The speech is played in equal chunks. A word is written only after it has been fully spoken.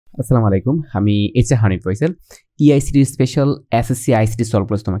আসসালামু আলাইকুম, আমি H Hanif Faisal EICT special SSC ICT solve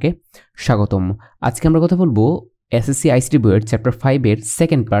class তোমাকে স্বাগতম। আজকে আমরা কথা বলবো এসএসসি আইসিটি বইয়ের চ্যাপ্টার 5 এর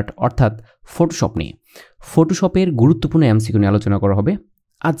সেকেন্ড পার্ট অর্থাৎ ফটোশপ নিয়ে। ফটোশপের গুরুত্বপূর্ণ এমসিকিউ নিয়ে আলোচনা করা হবে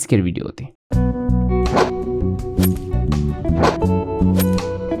আজকের ভিডিওতে।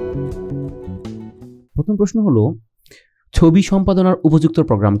 প্রথম প্রশ্ন হলো, ছবি সম্পাদনার উপযুক্ত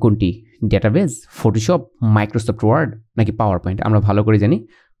প্রোগ্রাম কোনটি? ডেটাবেস, ফটোশপ, মাইক্রোসফট ওয়ার্ড নাকি পাওয়ার পয়েন্ট? আমরা ভালো করে জানি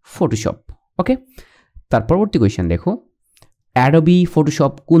ফটোশপ। ওকে, তার পরবর্তী কোয়েশ্চেন দেখো, অ্যাডোবি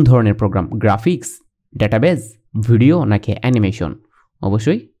ফটোশপ কোন ধরনের প্রোগ্রাম? গ্রাফিক্স, ডেটাবেস, ভিডিও নাকি অ্যানিমেশন?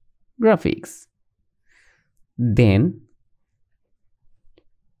 অবশ্যই গ্রাফিক্স। দেন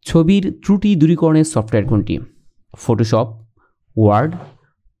ছবির ত্রুটি দূরীকরণের সফটওয়্যার কোনটি? ফটোশপ, ওয়ার্ড,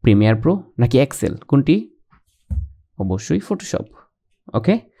 প্রিমিয়ার প্রো নাকি এক্সেল? কোনটি? অবশ্যই ফটোশপ।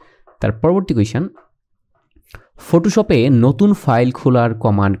 ওকে, তার পরবর্তী কোয়েশ্চেন, ফটোশপে নতুন ফাইল খোলার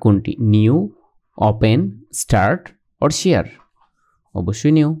কমান্ড কোনটি? New, open, start or share?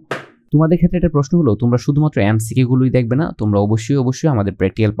 অবশ্যই নিউ। তোমাদের ক্ষেত্রে একটা প্রশ্ন হলো, তোমরা শুধুমাত্র এমসিকিউগুলোই দেখবে না, তোমরা অবশ্যই আমাদের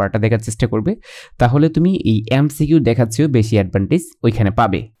প্র্যাকটিক্যাল পার্টটা দেখার চেষ্টা করবে। তাহলে তুমি এই এমসিকিউ দেখার চেয়েও বেশি অ্যাডভান্টেজ ওইখানে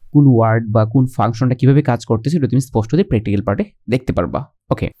পাবে। কোন ওয়ার্ড বা কোন ফাংশনটা কিভাবে কাজ করতেছে এটা তুমি স্পষ্টতই প্র্যাকটিক্যাল পার্টে দেখতে পারবা।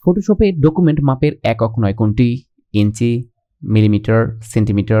 ওকে, ফটোশপে ডকুমেন্ট মাপের একক নয় কোনটি? ইঞ্চি, মিলিমিটার,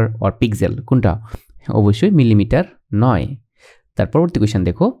 সেন্টিমিটার অর পিক্সেল? কোনটা? অবশ্যই মিলিমিটার নয়। তার পরবর্তী কোয়েশ্চেন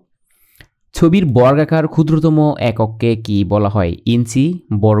দেখো, ছবির বর্গাকার ক্ষুদ্রতম একককে কি বলা হয়? ইঞ্চি,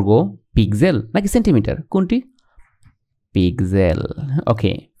 বর্গ, পিক্সেল নাকি সেন্টিমিটার? কোনটি? পিক্সেল।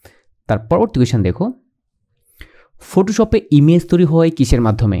 ওকে, তার পরবর্তী কোয়েশ্চেন দেখো, ফটোশপে ইমেজ তৈরি হয় কিসের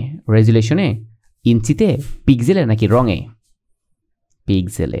মাধ্যমে? রেজুলেশনে, ইঞ্চিতে, পিক্সেলে নাকি রঙে?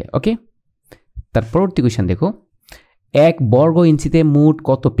 পিক্সেলে। ওকে, তার পরবর্তী কোয়েশ্চেন দেখো, এক বর্গ ইঞ্চিতে মোট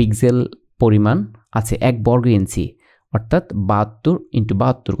কত পিক্সেল পরিমাণ আছে? এক বর্গ ইঞ্চি অর্থাৎ 72 ×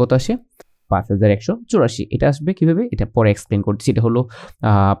 72 কত আসে? 5184। এটা আসবে কিভাবে এটা পরে এক্সপ্লেন করছি। এটা হলো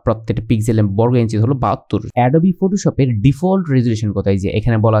প্রত্যেকটা পিক্সেলের বর্গ ইঞ্চি হলো 72। অ্যাডোবি ফটোশপের ডিফল্ট রেজুলেশন কত? যে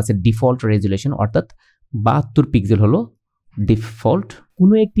এখানে বলা আছে ডিফল্ট রেজুলেশন অর্থাৎ 72 পিক্সেল হলো ডিফল্ট।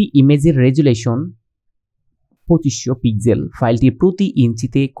 কোনো একটি ইমেজের রেজুলেশন 2500 পিক্সেল। ফাইলটি প্রতি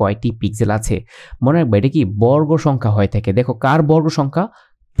ইঞ্চিতে কয়টি পিক্সেল আছে? মনে রাখবে এটা কি বর্গ সংখ্যা হয়ে থাকে। দেখো কার বর্গ সংখ্যা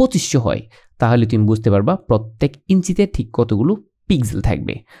 2500 হয়, তাহলে তুমি বুঝতে পারবা প্রত্যেক ইঞ্চিতে ঠিক কতগুলো পিক্সেল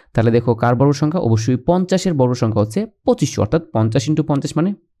থাকবে। তাহলে দেখো কার বর্গ সংখ্যা? অবশ্যই 50-এর বর্গ সংখ্যা হচ্ছে 2500 অর্থাৎ 50 × 50 মানে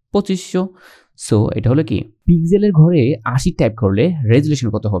 2500। সো এটা হলো কি পিক্সেলের ঘরে 80 টাইপ করলে রেজুলেশন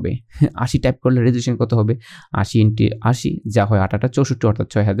কত হবে? 80 টাইপ করলে রেজুলেশন কত হবে? 80 × 80 যা হয় 8 × 64 অর্থাৎ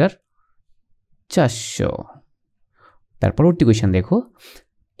 6400। তার পরবর্তী কোয়েশ্চেন দেখো,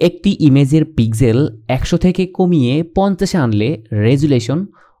 একটি ইমেজের পিক্সেল 100 থেকে কমিয়ে 50-এ আনলে রেজুলেশন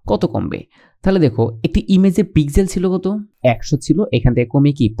কত কমবে? তাহলে দেখো একটি ইমেজের পিক্সেল ছিল কত? 100 ছিল, এখান থেকে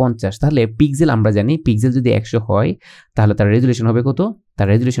কমিয়ে কি 50। তাহলে পিক্সেল আমরা জানি পিক্সেল যদি 100 হয় তাহলে তার রেজুলেশন হবে কত? তার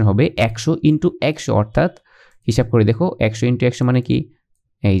রেজুলেশন হবে 100 × 100 অর্থাৎ হিসাব করে দেখো 100 × 100 মানে কি?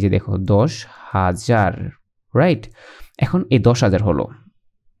 এই যে দেখো 10,000, রাইট? এখন এই 10,000 হলো,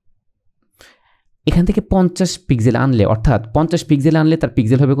 এখান থেকে 50 পিক্সেল আনলে অর্থাৎ 50 পিক্সেল আনলে তার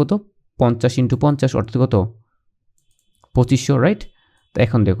পিক্সেল হবে কত? 50 × 50 অর্থাৎ কত? 2500, রাইট? তো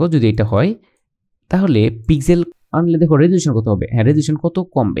এখন দেখো যদি এটা হয় তাহলে পিক্সেল আনলে দেখো রেজুলেশন কত হবে? হ্যাঁ, রেজুলেশন কত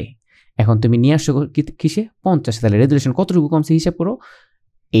কমবে? এখন তুমি নিয়ে আসছো কিসে? 50। তাহলে রেজুলেশন কতটুকু কমছে হিসাব করো।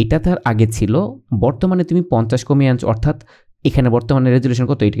 এইটা তার আগে ছিল, বর্তমানে তুমি 50 কমিয়ে আনছো অর্থাৎ এখানে বর্তমানে রেজুলেশন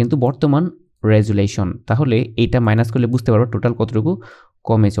কত? এটা কিন্তু বর্তমান রেজুলেশন। তাহলে এইটা মাইনাস করলে বুঝতে পারবো টোটাল কতটুকু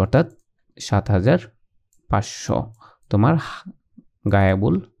কমেছে অর্থাৎ 7500। তোমার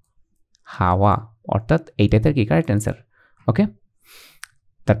গায়াবুল হাওয়া অর্থাৎ এইটাতে কি কারেক্ট অ্যান্সার। ওকে,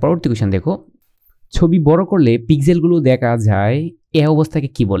 তার পরবর্তী কোয়েশ্চেন দেখো, ছবি বড় করলে পিক্সেলগুলো দেখা যায় এই অবস্থাকে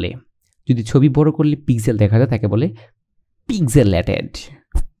কি বলে? যদি ছবি বড় করলে পিক্সেল দেখা যায় তাকে বলে পিক্সেলেটেড।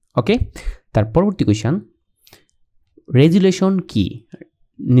 ওকে, তার পরবর্তী কোয়েশ্চেন, রেজুলেশন কি?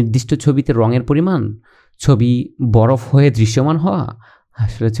 নির্দিষ্ট ছবিতে রঙের পরিমাণ, ছবি বরফ হয়ে দৃশ্যমান হওয়া?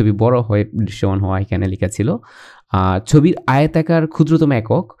 আসলে ছবি বড় হয়ে দৃশ্যমান হওয়া এখানে লেখা ছিল। ছবির আয়তাকার ক্ষুদ্রতম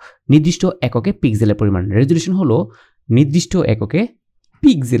একক, নির্দিষ্ট এককে পিক্সেলের পরিমাণ। রেজুলেশন হলো নির্দিষ্ট এককে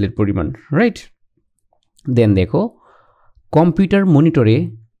পিক্সেলের পরিমাণ, রাইট? দেন দেখো, কম্পিউটার মনিটরে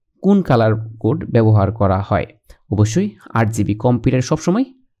কোন কালার কোড ব্যবহার করা হয়? অবশ্যই RGB। কম্পিউটারে সবসময়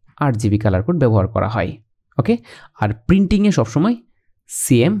RGB কালার কোড ব্যবহার করা হয়। ওকে, আর প্রিন্টিংয়ে সবসময়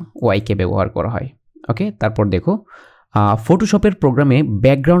CMYK ব্যবহার করা হয়। ওকে, তারপর দেখো, ফটোশপের প্রোগ্রামে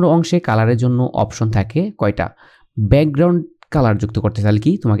ব্যাকগ্রাউন্ড অংশে কালারের জন্য অপশন থাকে কয়টা? ব্যাকগ্রাউন্ড কালার যুক্ত করতে চাইলে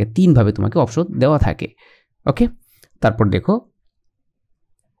কি তোমাকে 3 ভাবে তোমাকে অপশন দেওয়া থাকে। ওকে, তারপর দেখো,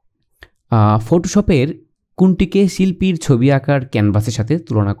 ফটোশপের কোনটিকে শিল্পীর ছবি আঁকার ক্যানভাসের সাথে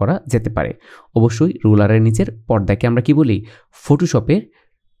তুলনা করা যেতে পারে? অবশ্যই রুলারের নিচের পর্দাকে আমরা কি বলি? ফটোশপের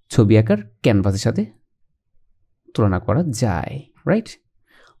ছবি আঁকার ক্যানভাসের সাথে তুলনা করা যায়, রাইট?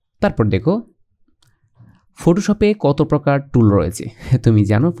 তারপর দেখো ফটোশপে কত প্রকার টুল রয়েছে? তুমি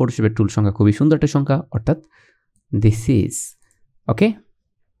জানো ফটোশপের টুল সংখ্যা খুবই সুন্দর একটা সংখ্যা, অর্থাৎ দিস ইজ ওকে,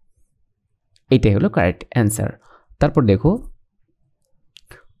 এটাই হলো কারেক্ট অ্যান্সার। তারপর দেখো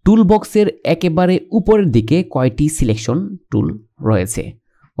টুল বক্সের একেবারে উপরের দিকে কয়টি সিলেকশন টুল রয়েছে?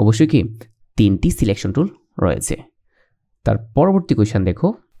 অবশ্যই কি 3টি সিলেকশন টুল রয়েছে। তার পরবর্তী কোয়েশ্চন দেখো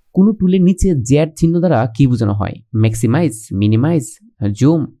কোন টুলের নিচে জেড চিহ্ন দ্বারা কি বোঝানো হয়? Maximise, minimise,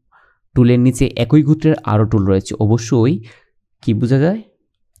 zoom. টুলের নিচে একই গোত্রের আরও টুল রয়েছে, অবশ্যই কি বোঝা যায়?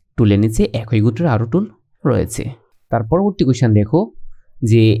 টুলের নিচে একই গোত্রের আরও টুল রয়েছে। তার পরবর্তী কোয়েশ্চন দেখো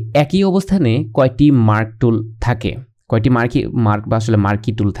যে একই অবস্থানে কয়টি মার্ক টুল থাকে? কয়টি মার্ক বা আসলে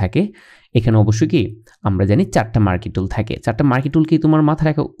মার্কি টুল থাকে? এখানে অবশ্যই কি আমরা জানি 4টা মার্কি টুল থাকে। 4টা মার্কি টুল কি তোমার মাথায়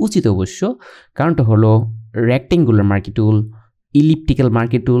রাখা উচিত অবশ্য, কারণটা হলো রেক্টেঙ্গুলার মার্কি টুল, ইলিপ্টিক্যাল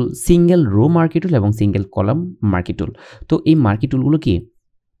মার্কি টুল, সিঙ্গেল রো মার্কি টুল এবং সিঙ্গেল কলাম মার্কি টুল। তো এই মার্কি টুলগুলো কি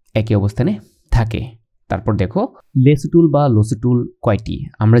একই অবস্থানে থাকে। তারপর দেখো লেসু টুল বা লসু টুল কয়টি?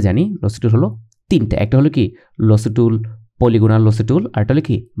 আমরা জানি লসু টুল হলো 3টা। একটা হলো কি লসু টুল, পলিগোনাল লসু টুল, আর একটা হলো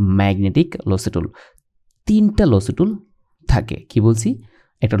কি ম্যাগনেটিক লসু টুল। 3টা লসু টুল থাকে। কি বলছি?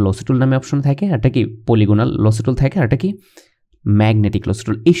 একটা লসু টুল নামে অপশন থাকে, একটা কি পলিগোনাল লসু টুল থাকে, আর একটা কি ম্যাগনেটিক লসু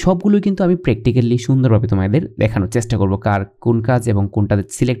টুল। এই সবগুলো কিন্তু আমি প্র্যাকটিক্যালি সুন্দরভাবে তোমাদের দেখানোর চেষ্টা করব, কার কোন কাজ এবং কোনটা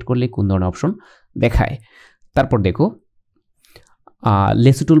সিলেক্ট করলে কোন ধরনের অপশন দেখায়। তারপর দেখো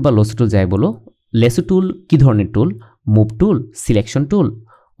লেসু টুল বা লসু টুল যাই বলো, লেসু টুল কি ধরনের টুল? Move tool, selection tool,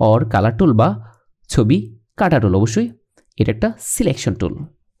 or colour টুল বা ছবি কাটা টুল? অবশ্যই এটা একটা সিলেকশন টুল।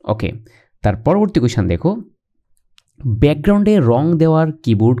 ওকে, তার পরবর্তী কোয়েশ্চন দেখো ব্যাকগ্রাউন্ডে রং দেওয়ার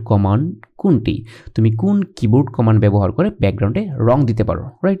কিবোর্ড কমান্ড কোনটি? তুমি কোন কিবোর্ড কমান্ড ব্যবহার করে ব্যাকগ্রাউন্ডে রং দিতে পারো,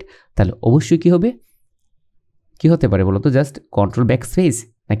 রাইট? তাহলে অবশ্যই কি হবে, কি হতে পারে বলো তো? জাস্ট কন্ট্রোল ব্যাক স্পেস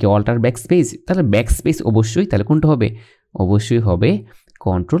নাকি অল্টার ব্যাক স্পেস? তাহলে ব্যাক স্পেস অবশ্যই। তাহলে কোনটা হবে? অবশ্যই হবে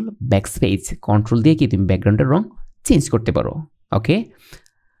কন্ট্রোল ব্যাক স্পেস। কন্ট্রোল দিয়ে কি তুমি ব্যাকগ্রাউন্ডের রং চেঞ্জ করতে পারো। ওকে,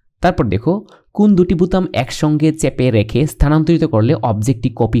 তারপর দেখো কোন দুটি বোতাম একসঙ্গে চেপে রেখে স্থানান্তরিত করলে অবজেক্টটি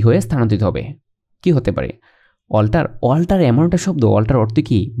কপি হয়ে স্থানান্তরিত হবে? কি হতে পারে? অল্টার। অল্টার এমন একটা শব্দ, অল্টার অর্থ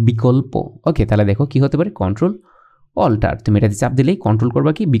কি বিকল্প। ওকে, তাহলে দেখো কি হতে পারে? Control alter. তুমি এটাতে চাপ দিলেই কন্ট্রোল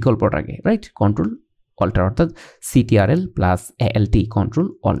করবা কি বিকল্পটাকে, রাইট? কন্ট্রোল অল্টার অর্থাৎ CTRL plus ALT, control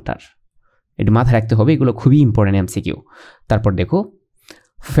alter. এটা মাথায় রাখতে হবে, এগুলো খুবই ইম্পর্টেন্ট MCQ। তারপর দেখো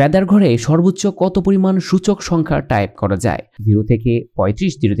ফেদার ঘরে সর্বোচ্চ কত পরিমাণ সূচক সংখ্যা টাইপ করা যায়? 0 থেকে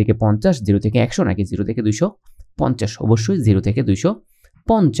 35, 0 থেকে 50, 0 থেকে 100 নাকি 0 থেকে 250? অবশ্যই 0 থেকে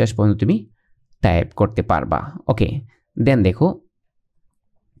 250 পর্যন্ত তুমি টাইপ করতে পারবা। ওকে, দেন দেখো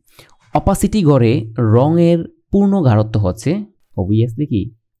অপাসিটি ঘরে রঙের পূর্ণ গাঢ়ত্ব হচ্ছে অবভিয়াসলি কি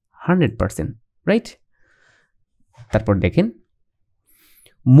 100%, রাইট? তারপর দেখেন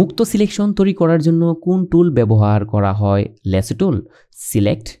মুক্ত সিলেকশন তৈরি করার জন্য কোন টুল ব্যবহার করা হয়? লেসু টুল,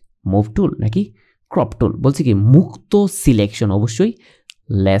 সিলেক্ট, মুভ টুল নাকি ক্রপ টুল? বলছি কি মুক্ত সিলেকশন অবশ্যই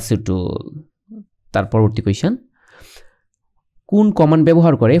লেসু টুল। তার পরবর্তী কোয়েশ্চন কোন কমান্ড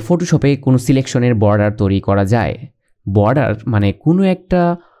ব্যবহার করে ফটোশপে কোনো সিলেকশনের বর্ডার তৈরি করা যায়? বর্ডার মানে কোনো একটা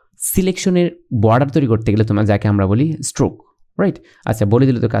সিলেকশনের বর্ডার তৈরি করতে গেলে তোমার যাকে আমরা বলি স্ট্রোক, রাইট? আচ্ছা, বলে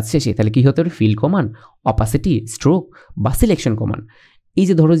দিলে তো কাজ শেষে। তাহলে কি হতে পারে? ফিল কমান্ড, অপাসিটি, স্ট্রোক বা সিলেকশন কমান্ড। এই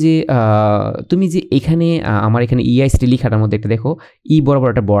যে ধরো যে তুমি যে এখানে আমার এখানে EICT লেখাটার মধ্যে একটা দেখো ই বরাবর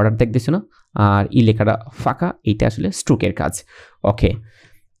একটা বর্ডার দেখতেছো না, আর ই লেখাটা ফাঁকা, এইটা আসলে স্ট্রোকের কাজ। ওকে,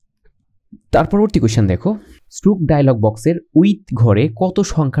 তার পরবর্তী কোয়েশ্চেন দেখো স্ট্রোক ডায়লগ বক্সের উইথ ঘরে কত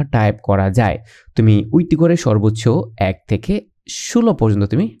সংখ্যা টাইপ করা যায়? তুমি উইথ ঘরে সর্বোচ্চ 1 থেকে 16 পর্যন্ত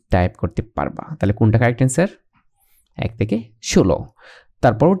তুমি টাইপ করতে পারবা। তাহলে কোনটা কারেক্ট অ্যান্সার? 1 থেকে 16।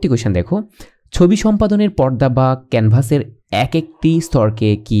 তার পরবর্তী কোয়েশ্চেন দেখো ছবি সম্পাদনের পর্দা বা ক্যানভাসের এক একটি স্তরকে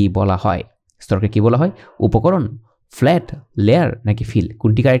কি বলা হয়? স্তরকে কি বলা হয়? উপকরণ, ফ্ল্যাট, লেয়ার নাকি ফিল?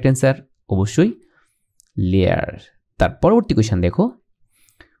 কোনটি কারেক্ট অ্যান্সার? অবশ্যই লেয়ার। তার পরবর্তী কোয়েশ্চন দেখো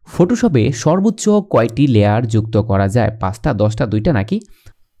ফটোশপে সর্বোচ্চ কয়টি লেয়ার যুক্ত করা যায়? 5টা, 10টা, 2টা নাকি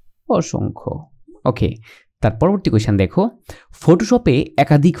অসংখ্য? ওকে, তার পরবর্তী কোয়েশ্চন দেখো ফটোশপে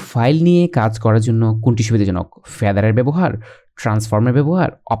একাধিক ফাইল নিয়ে কাজ করার জন্য কোনটি সুবিধাজনক? ফেদারের ব্যবহার, ট্রান্সফর্মের ব্যবহার,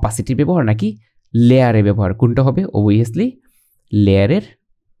 অপাসিটির ব্যবহার নাকি লেয়ারের ব্যবহার? কোনটা হবে? অবভিয়াসলি লেয়ারের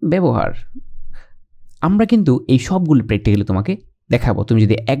ব্যবহার। আমরা কিন্তু এই সবগুলো প্র্যাকটিক্যালি তোমাকে দেখাবো। তুমি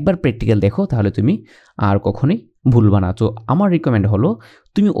যদি একবার প্র্যাকটিক্যাল দেখো তাহলে তুমি আর কখনোই ভুলবা না। তো আমার রিকমেন্ড হলো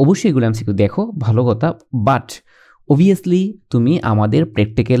তুমি অবশ্যই এগুলো MCQ দেখো, ভালো কথা, বাট অবভিয়াসলি তুমি আমাদের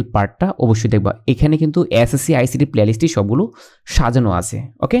প্র্যাকটিক্যাল পার্টটা অবশ্যই দেখবা। এখানে কিন্তু SSC ICT প্লেলিস্টে সবগুলো সাজানো আছে।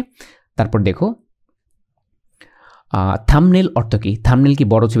 ওকে, তারপর দেখো থাম্বনেল অর্থ কি? থাম্বনেল কি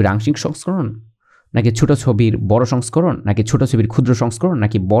বড় ছবির আংশিক সংস্করণ, নাকি ছোট ছবির বড় সংস্করণ, নাকি ছোট ছবির ক্ষুদ্র সংস্করণ,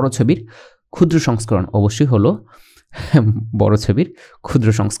 নাকি বড় ছবির ক্ষুদ্র সংস্করণ? অবশ্যই হলো বড় ছবির ক্ষুদ্র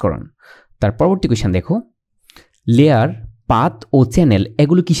সংস্করণ। তার পরবর্তী কোয়েশ্চেন দেখো, লেয়ার, পাথ ও চ্যানেল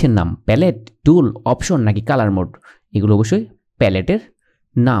এগুলো কিসের নাম? প্যালেট, টুল, অপশন নাকি কালার মোড? এগুলো অবশ্যই প্যালেটের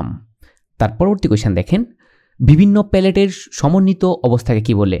নাম। তার পরবর্তী কোয়েশ্চেন দেখেন, বিভিন্ন প্যালেটের সমন্বিত অবস্থাকে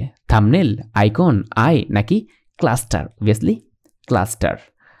কি বলে? থাম্বনেল, আইকন, আই নাকি ক্লাস্টার? Obviously cluster.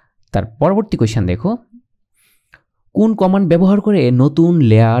 তার পরবর্তী কোয়েশ্চেন দেখো, কোন কমান্ড ব্যবহার করে নতুন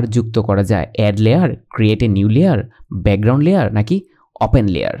লেয়ার যুক্ত করা যায়? Add layer, create a new layer, background layer নাকি open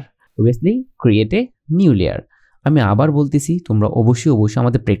layer? Obviously create a new layer. আমি আবার বলতেছি, তোমরা অবশ্যই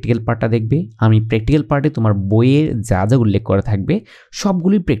আমাদের প্র্যাকটিক্যাল পার্টটা দেখবে। আমি প্র্যাকটিক্যাল পার্টে তোমার বইয়ে যা যা উল্লেখ করা থাকবে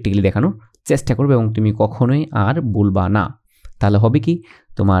সবগুলি প্র্যাকটিক্যালি দেখানোর চেষ্টা করবে এবং তুমি কখনোই আর ভুলবা না। তাহলে হবে কি,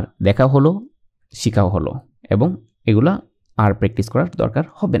 তোমার দেখাও হলো, শেখাও হলো এবং এগুলা আর প্র্যাকটিস করার দরকার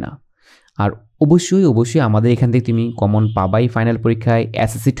হবে না। আর অবশ্যই আমাদের এখান থেকে তুমি কমন পাবাই ফাইনাল পরীক্ষায়।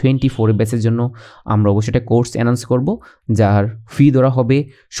 এসএসসি 24 ব্যাচের জন্য আমরা অবশ্যই একটা কোর্স অ্যানাউন্স করব, যার ফি ধরা হবে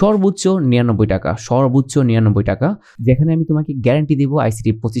সর্বোচ্চ 99 টাকা, সর্বোচ্চ 99 টাকা, যেখানে আমি তোমাকে গ্যারান্টি দেবো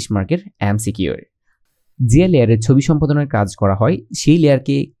আইসিটি 25 মার্কের এমসিকিউ এর। যে লেয়ারের ছবি সম্পাদনের কাজ করা হয় সেই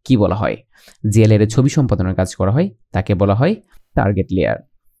লেয়ারকে কি বলা হয়? যে লেয়ারের ছবি সম্পাদনের কাজ করা হয় তাকে বলা হয় টার্গেট লেয়ার।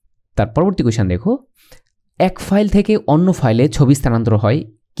 তার পরবর্তী কোয়েশ্চন দেখো, এক ফাইল থেকে অন্য ফাইলে ছবি স্থানান্তর হয়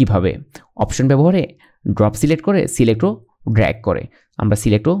কিভাবে? অপশন ব্যবহারে, ড্রপ সিলেক্ট করে, সিলেক্ট ও ড্র্যাগ করে। আমরা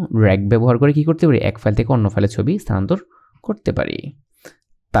সিলেক্ট ও ড্র্যাগ ব্যবহার করে কি করতে পারি? এক ফাইল থেকে অন্য ফাইলে ছবি স্থানান্তর করতে পারি।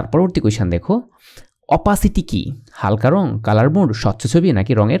 তার পরবর্তী কোয়েশ্চন দেখো, অপাসিটি কি? হালকা রং, কালার মোড, স্বচ্ছ ছবি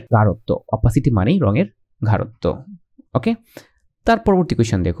নাকি রঙের গাঢ়ত্ব? অপাসিটি মানেই রঙের গাঢ়ত্ব। ওকে। তার পরবর্তী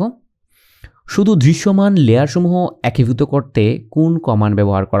কোয়েশ্চন দেখো, শুধু দৃশ্যমান লেয়ারসমূহ একীভূত করতে কোন কমান্ড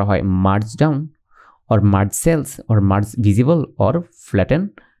ব্যবহার করা হয়? Merge down or merge cells or merge visible or flatten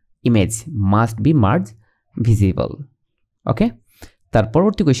image, must be merge visible. ওকে। তার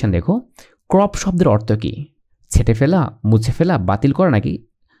পরবর্তী কোয়েশ্চেন দেখো, ক্রপ শব্দের অর্থ কি? ছেঁটে ফেলা, মুছে ফেলা, বাতিল করা নাকি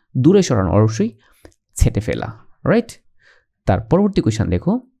দূরে সরানো? অবশ্যই ছেঁটে ফেলা, রাইট। তার পরবর্তী কোয়েশ্চেন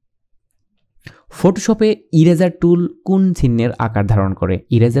দেখো, ফটোশপে ইরেজার টুল কোন চিহ্নের আকার ধারণ করে?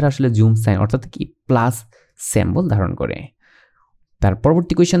 ইরেজার আসলে জুম সাইন অর্থাৎ কি প্লাস সিম্বল ধারণ করে। তার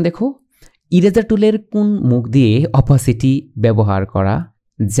পরবর্তী কোয়েশ্চেন দেখো, ইরেজার টুলের কোন মুখ দিয়ে অপাসিটি ব্যবহার করা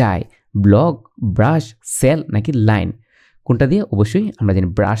যায়? ব্লক, ব্রাশ, সেল নাকি লাইন? কোনটা দিয়ে? অবশ্যই আমরা জানি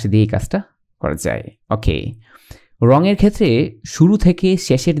ব্রাশ দিয়ে কাজটা করা যায়। ওকে। রঙের ক্ষেত্রে শুরু থেকে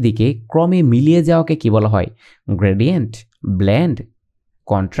শেষের দিকে ক্রমে মিলিয়ে যাওয়াকে কি বলা হয়? গ্রেডিয়েন্ট, ব্লেন্ড,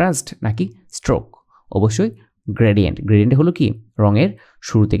 কন্ট্রাস্ট নাকি স্ট্রোক? অবশ্যই গ্রেডিয়েন্ট। গ্রেডিয়েন্ট হলো কি রঙের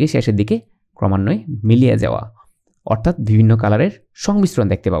শুরু থেকে শেষের দিকে ক্রমান্বয়ে মিলিয়ে যাওয়া, অর্থাৎ বিভিন্ন কালারের সংমিশ্রণ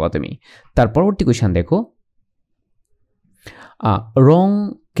দেখতে পাবা তুমি। তার পরবর্তী কোয়েশ্চন দেখো, রং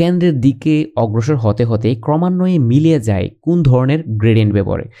কেন্দ্রের দিকে অগ্রসর হতে হতে ক্রমান্বয়ে মিলিয়ে যায় কোন ধরনের গ্রেডিয়েন্ট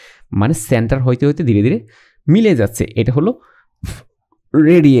ব্যবহারে? মানে সেন্টার হইতে হইতে ধীরে ধীরে মিলে যাচ্ছে, এটা হলো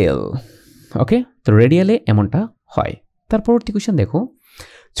রেডিয়াল। ওকে, তো রেডিয়ালে এমনটা হয়। তার পরবর্তী কোয়েশ্চন দেখো,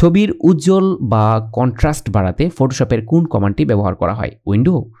 ছবির উজ্জ্বল বা কন্ট্রাস্ট বাড়াতে ফটোশপের কোন কমান্ডটি ব্যবহার করা হয়?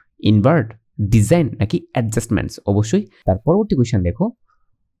 উইন্ডো, ইনভার্ট, ডিজাইন নাকি অ্যাডজাস্টমেন্টস? অবশ্যই। তার পরবর্তী কোয়েশ্চন দেখো,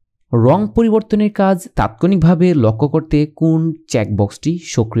 রং পরিবর্তনের কাজ তাৎক্ষণিকভাবে লক্ষ্য করতে কোন চেকবক্সটি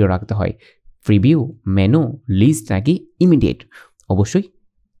সক্রিয় রাখতে হয়? প্রিভিউ, মেনু, লিস্ট নাকি ইমিডিয়েট? অবশ্যই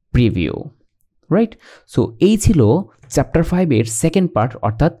প্রিভিউ, রাইট। সো এই ছিল চ্যাপ্টার 5 এর সেকেন্ড পার্ট,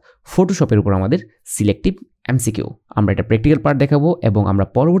 অর্থাৎ ফটোশপের উপর আমাদের সিলেক্টিভ এমসিকিউ। আমরা এটা প্র্যাকটিক্যাল পার্ট দেখাবো এবং আমরা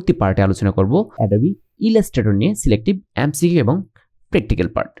পরবর্তী পার্টে আলোচনা করব অ্যাডোবি ইলাস্ট্রেটর নিয়ে সিলেক্টিভ এমসিকিউ এবং প্র্যাকটিক্যাল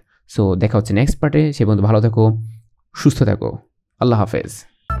পার্ট। সো দেখা হচ্ছে নেক্সট পার্টে। সে পর্যন্ত ভালো থাকো, সুস্থ থাকো, আল্লাহ হাফেজ।